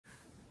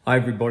Hi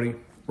everybody,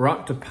 we're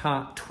up to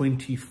part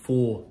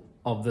 24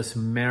 of this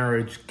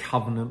marriage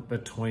covenant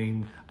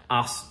between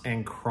us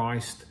and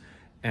Christ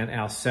and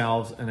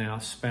ourselves and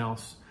our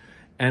spouse.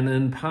 And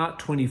in part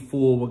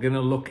 24, we're going to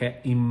look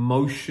at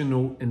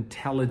emotional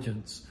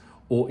intelligence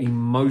or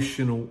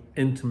emotional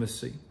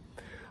intimacy.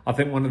 I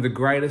think one of the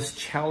greatest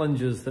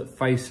challenges that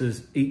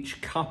faces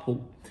each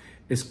couple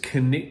is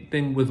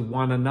connecting with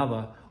one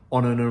another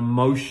on an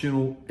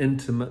emotional,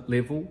 intimate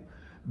level,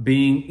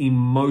 being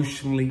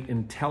emotionally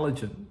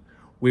intelligent,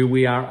 where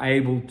we are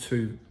able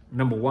to,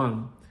 number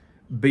one,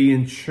 be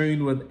in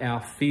tune with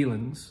our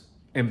feelings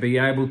and be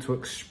able to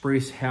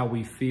express how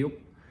we feel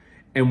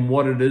and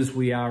what it is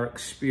we are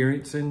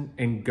experiencing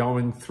and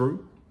going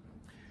through.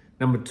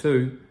 Number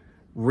two,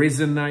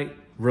 resonate,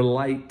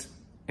 relate,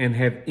 and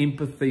have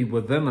empathy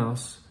within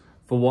us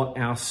for what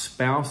our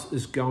spouse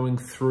is going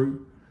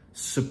through,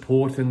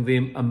 supporting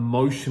them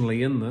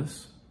emotionally in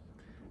this.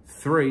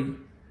 Three,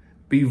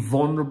 be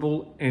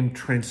vulnerable and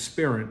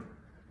transparent,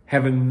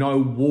 having no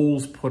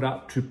walls put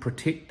up to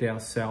protect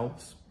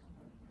ourselves.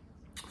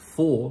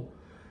 Four,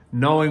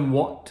 knowing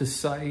what to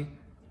say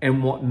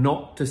and what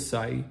not to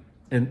say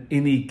in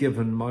any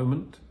given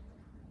moment.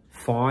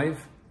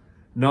 Five,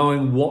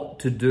 knowing what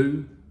to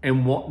do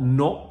and what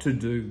not to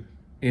do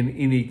in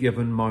any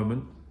given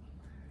moment.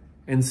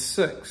 And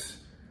six,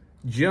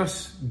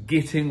 just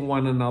getting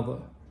one another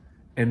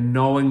and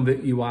knowing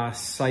that you are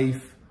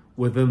safe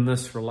within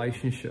this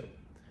relationship.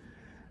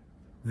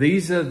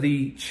 These are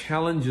the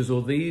challenges,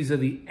 or these are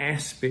the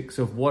aspects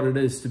of what it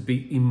is to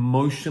be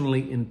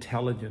emotionally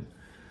intelligent,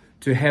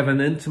 to have an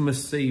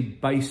intimacy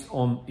based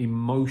on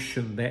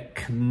emotion, that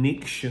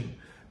connection,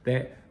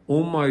 that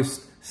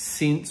almost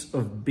sense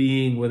of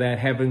being without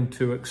having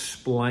to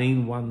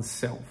explain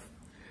oneself.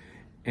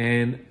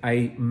 And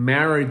a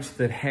marriage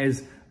that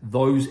has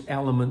those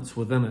elements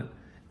within it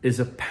is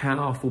a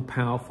powerful,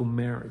 powerful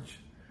marriage.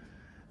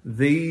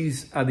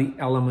 These are the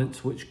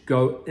elements which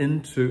go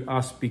into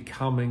us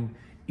becoming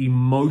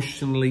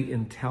emotionally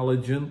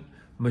intelligent,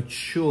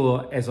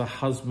 mature as a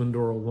husband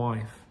or a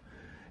wife.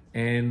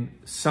 And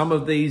some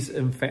of these,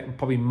 in fact,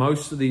 probably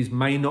most of these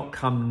may not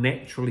come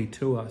naturally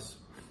to us.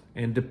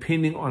 And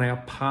depending on our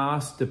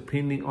past,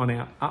 depending on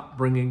our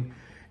upbringing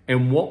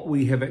and what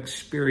we have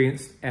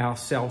experienced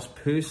ourselves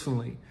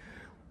personally,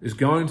 is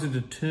going to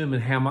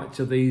determine how much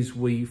of these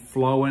we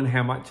flow in,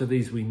 how much of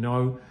these we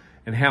know,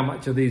 and how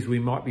much of these we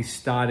might be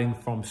starting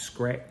from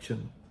scratch.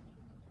 And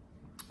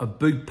a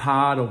big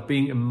part of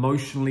being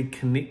emotionally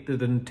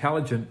connected and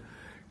intelligent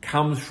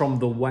comes from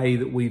the way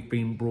that we've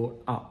been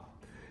brought up.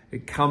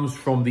 It comes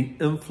from the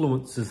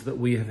influences that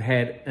we have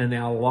had in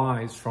our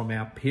lives, from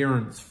our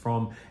parents,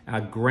 from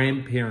our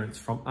grandparents,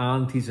 from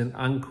aunties and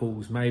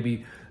uncles,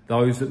 maybe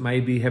those that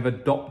maybe have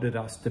adopted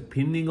us.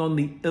 Depending on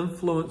the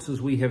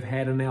influences we have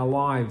had in our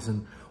lives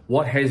and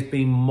what has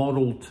been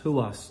modeled to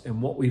us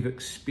and what we've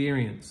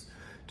experienced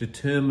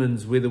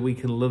determines whether we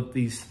can live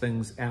these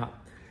things out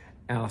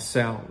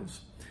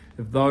ourselves.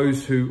 If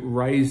those who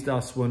raised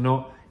us were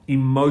not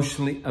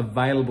emotionally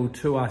available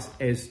to us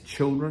as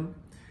children,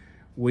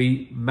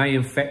 we may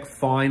in fact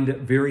find it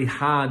very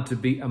hard to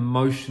be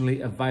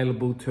emotionally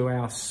available to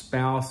our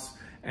spouse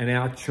and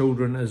our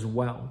children as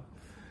well.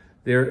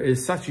 There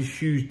is such a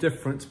huge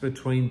difference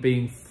between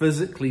being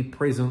physically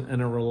present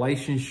in a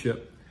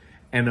relationship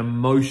and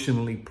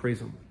emotionally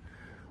present.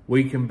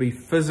 We can be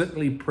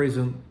physically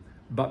present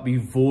but be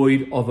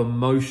void of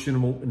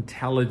emotional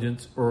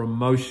intelligence or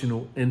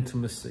emotional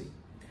intimacy.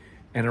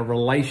 And a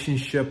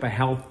relationship, a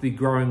healthy,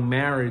 growing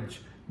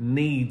marriage,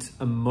 needs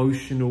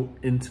emotional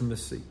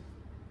intimacy.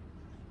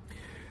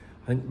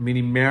 I think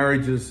many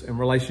marriages and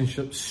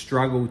relationships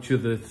struggle to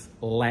this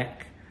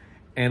lack.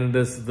 And it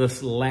is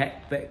this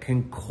lack that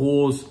can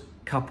cause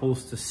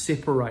couples to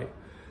separate,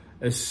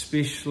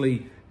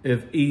 especially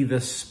if either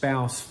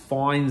spouse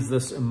finds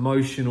this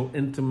emotional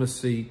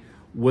intimacy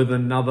with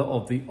another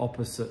of the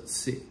opposite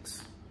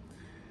sex.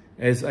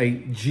 As a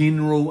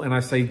general, and I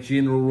say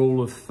general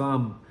rule of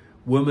thumb,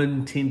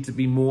 women tend to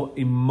be more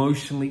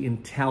emotionally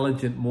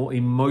intelligent, more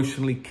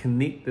emotionally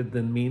connected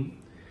than men.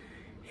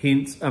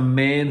 Hence, a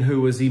man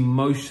who is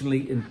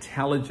emotionally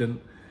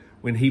intelligent,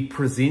 when he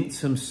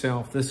presents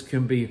himself, this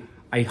can be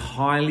a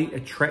highly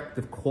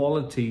attractive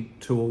quality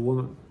to a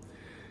woman.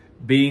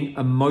 Being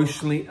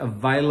emotionally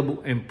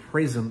available and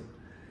present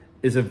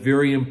is a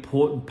very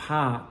important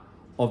part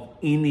of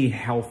any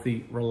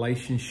healthy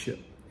relationship.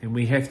 And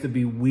we have to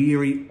be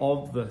wary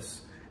of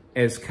this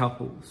as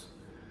couples.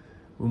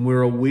 When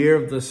we're aware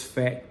of this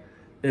fact,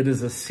 it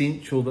is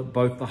essential that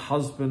both the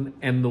husband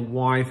and the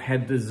wife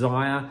had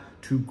desire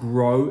to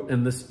grow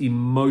in this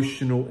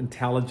emotional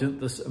intelligence,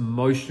 this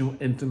emotional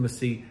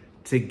intimacy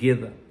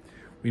together.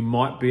 We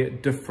might be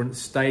at different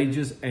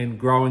stages and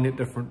growing at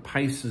different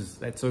paces.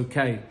 That's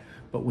okay.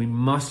 But we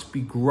must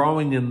be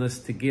growing in this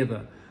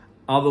together.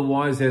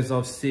 Otherwise, as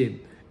I've said,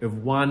 if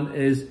one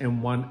is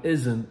and one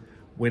isn't,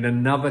 when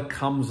another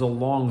comes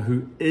along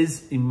who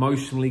is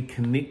emotionally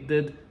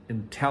connected,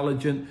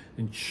 intelligent,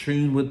 in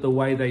tune with the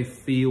way they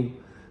feel,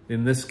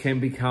 then this can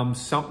become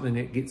something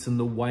that gets in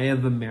the way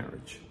of the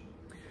marriage.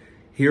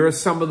 Here are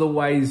some of the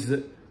ways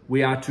that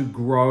we are to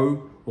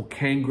grow or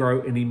can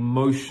grow in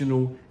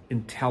emotional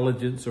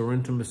intelligence or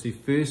intimacy.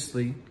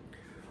 Firstly,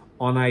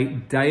 on a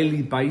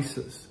daily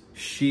basis,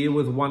 share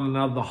with one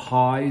another the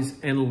highs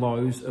and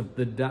lows of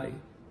the day.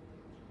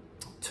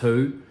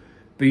 2,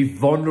 be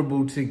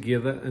vulnerable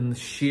together in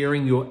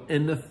sharing your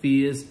inner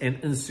fears and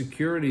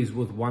insecurities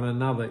with one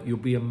another. You'll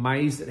be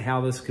amazed at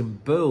how this can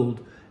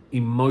build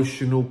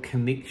emotional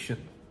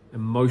connection,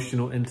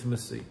 emotional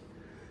intimacy.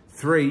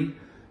 3,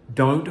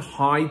 don't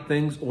hide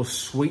things or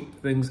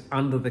sweep things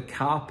under the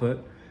carpet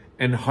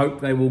and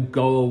hope they will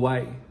go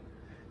away.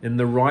 In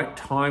the right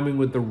timing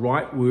with the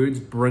right words,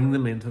 bring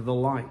them into the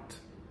light.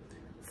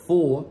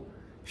 4,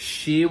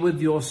 share with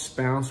your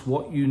spouse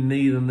what you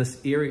need in this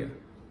area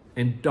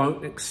and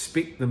don't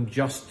expect them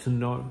just to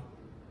know.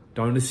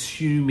 Don't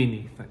assume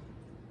anything.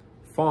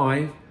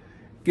 5,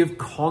 give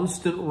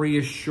constant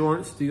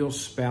reassurance to your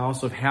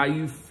spouse of how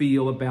you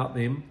feel about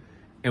them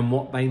and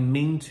what they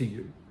mean to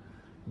you.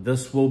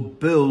 This will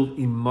build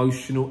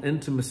emotional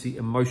intimacy,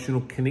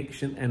 emotional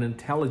connection, and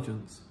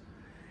intelligence.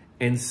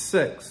 And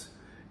 6,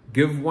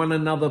 give one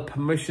another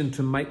permission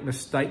to make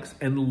mistakes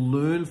and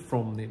learn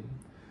from them,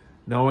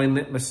 knowing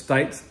that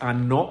mistakes are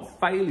not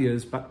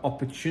failures, but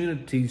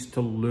opportunities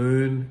to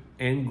learn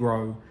and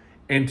grow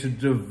and to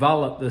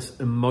develop this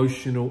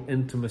emotional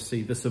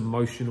intimacy, this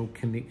emotional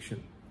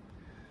connection.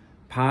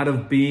 Part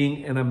of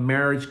being in a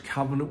marriage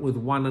covenant with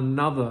one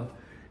another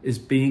is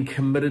being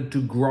committed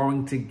to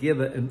growing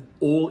together in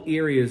all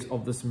areas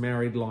of this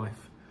married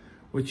life,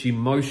 which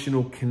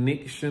emotional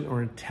connection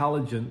or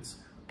intelligence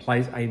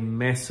plays a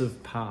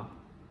massive part.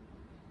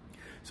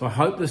 So I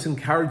hope this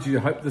encourages you.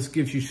 I hope this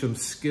gives you some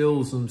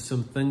skills and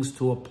some things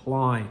to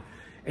apply,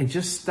 and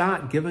just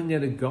start giving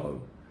it a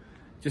go.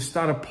 Just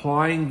start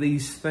applying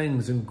these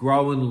things and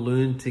grow and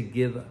learn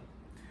together.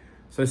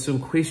 So some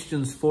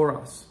questions for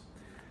us.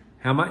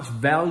 How much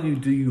value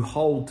do you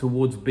hold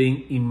towards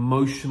being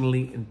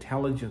emotionally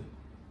intelligent?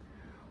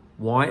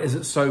 Why is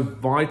it so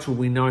vital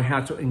we know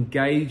how to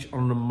engage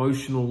on an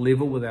emotional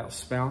level with our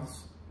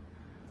spouse?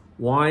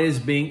 Why is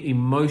being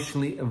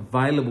emotionally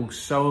available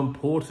so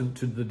important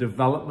to the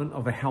development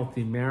of a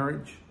healthy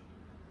marriage?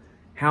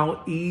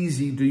 How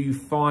easy do you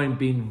find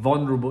being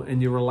vulnerable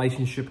in your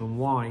relationship, and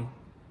why?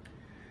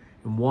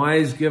 And why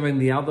is giving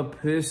the other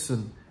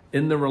person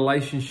in the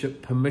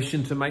relationship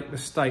permission to make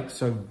mistakes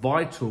so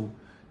vital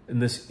in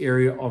this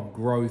area of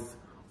growth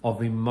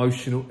of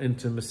emotional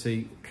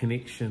intimacy,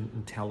 connection,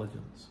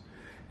 intelligence?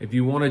 If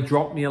you want to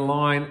drop me a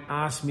line,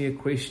 ask me a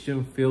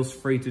question, feel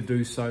free to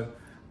do so.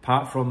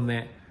 Apart from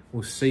that,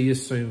 we'll see you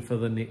soon for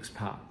the next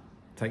part.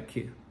 Take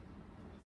care.